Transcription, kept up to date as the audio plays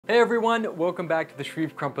Hey everyone, welcome back to the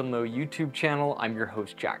Shreve, Crump, and Low YouTube channel. I'm your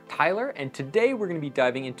host Jack Tyler, and today we're going to be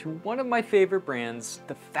diving into one of my favorite brands,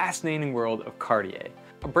 the fascinating world of Cartier.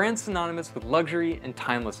 A brand synonymous with luxury and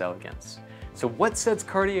timeless elegance. So what sets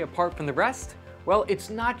Cartier apart from the rest? Well, it's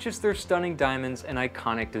not just their stunning diamonds and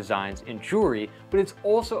iconic designs in jewelry, but it's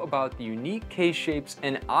also about the unique case shapes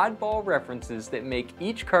and oddball references that make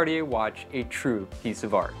each Cartier watch a true piece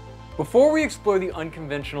of art. Before we explore the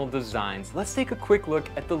unconventional designs, let's take a quick look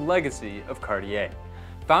at the legacy of Cartier.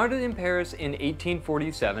 Founded in Paris in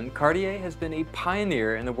 1847, Cartier has been a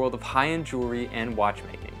pioneer in the world of high-end jewelry and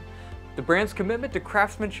watchmaking. The brand's commitment to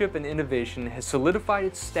craftsmanship and innovation has solidified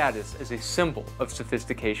its status as a symbol of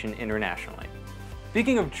sophistication internationally.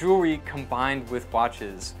 Speaking of jewelry combined with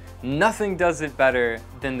watches, nothing does it better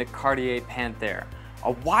than the Cartier Panthere,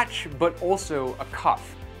 a watch but also a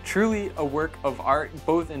cuff. Truly a work of art,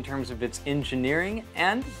 both in terms of its engineering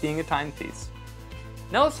and being a timepiece.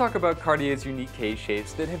 Now let's talk about Cartier's unique case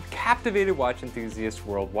shapes that have captivated watch enthusiasts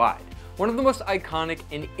worldwide. One of the most iconic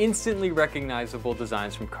and instantly recognizable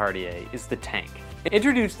designs from Cartier is the tank.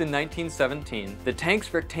 Introduced in 1917, the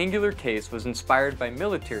tank's rectangular case was inspired by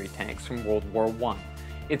military tanks from World War I.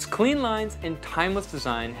 Its clean lines and timeless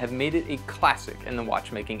design have made it a classic in the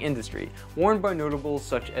watchmaking industry, worn by notables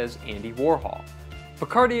such as Andy Warhol. But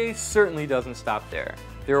Cartier certainly doesn't stop there.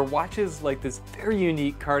 There are watches like this very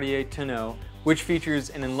unique Cartier Tonneau, which features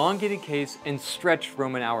an elongated case and stretched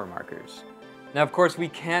Roman hour markers. Now, of course, we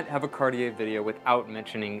can't have a Cartier video without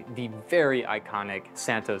mentioning the very iconic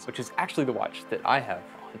Santos, which is actually the watch that I have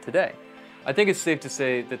on today. I think it's safe to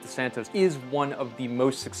say that the Santos is one of the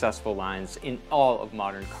most successful lines in all of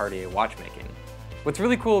modern Cartier watchmaking. What's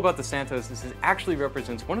really cool about the Santos is it actually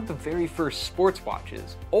represents one of the very first sports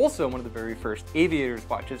watches, also one of the very first aviators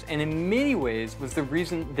watches, and in many ways was the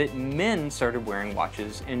reason that men started wearing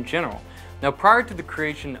watches in general. Now, prior to the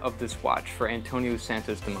creation of this watch for Tonneau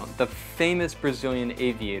Santos, the famous Brazilian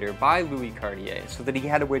aviator by Louis Cartier, so that he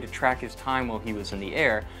had a way to track his time while he was in the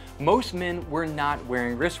air, most men were not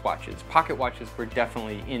wearing wristwatches. Pocket watches were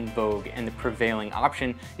definitely in vogue and the prevailing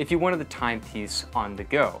option if you wanted the timepiece on the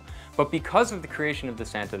go. But because of the creation of the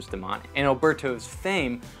Santos Dumont and Alberto's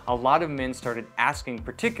fame, a lot of men started asking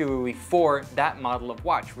particularly for that model of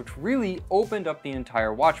watch, which really opened up the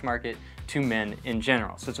entire watch market to men in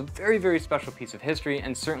general. So it's a very, very special piece of history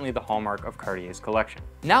and certainly the hallmark of Cartier's collection.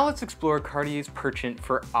 Now let's explore Cartier's penchant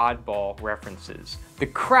for oddball references. The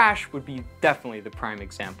Crash would be definitely the prime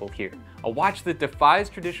example here. A watch that defies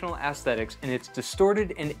traditional aesthetics and its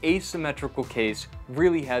distorted and asymmetrical case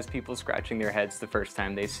really has people scratching their heads the first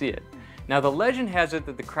time they see it. Now, the legend has it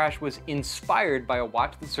that the Crash was inspired by a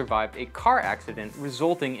watch that survived a car accident,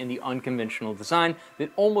 resulting in the unconventional design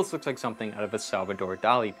that almost looks like something out of a Salvador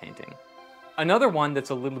Dali painting. Another one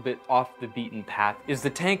that's a little bit off the beaten path is the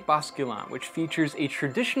tank Basculante, which features a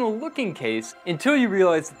traditional looking case until you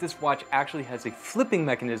realize that this watch actually has a flipping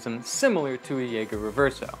mechanism similar to a Jaeger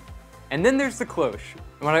Reverso. And then there's the Closhe.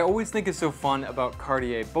 And what I always think is so fun about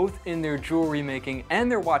Cartier, both in their jewelry making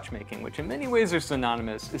and their watchmaking, which in many ways are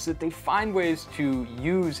synonymous, is that they find ways to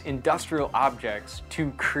use industrial objects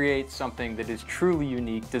to create something that is truly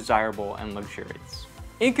unique, desirable, and luxurious.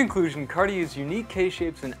 In conclusion, Cartier's unique case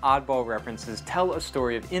shapes and oddball references tell a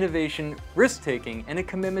story of innovation, risk-taking, and a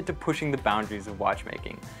commitment to pushing the boundaries of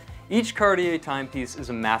watchmaking. Each Cartier timepiece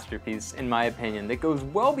is a masterpiece, in my opinion, that goes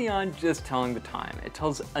well beyond just telling the time. It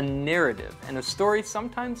tells a narrative and a story,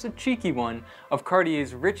 sometimes a cheeky one, of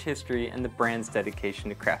Cartier's rich history and the brand's dedication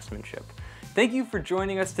to craftsmanship. Thank you for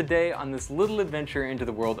joining us today on this little adventure into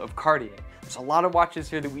the world of Cartier. There's a lot of watches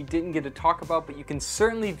here that we didn't get to talk about, but you can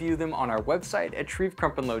certainly view them on our website at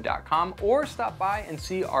shrevecrumpandlow.com or stop by and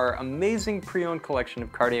see our amazing pre-owned collection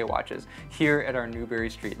of Cartier watches here at our Newbury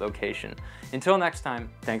Street location. Until next time,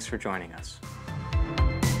 thanks for joining us.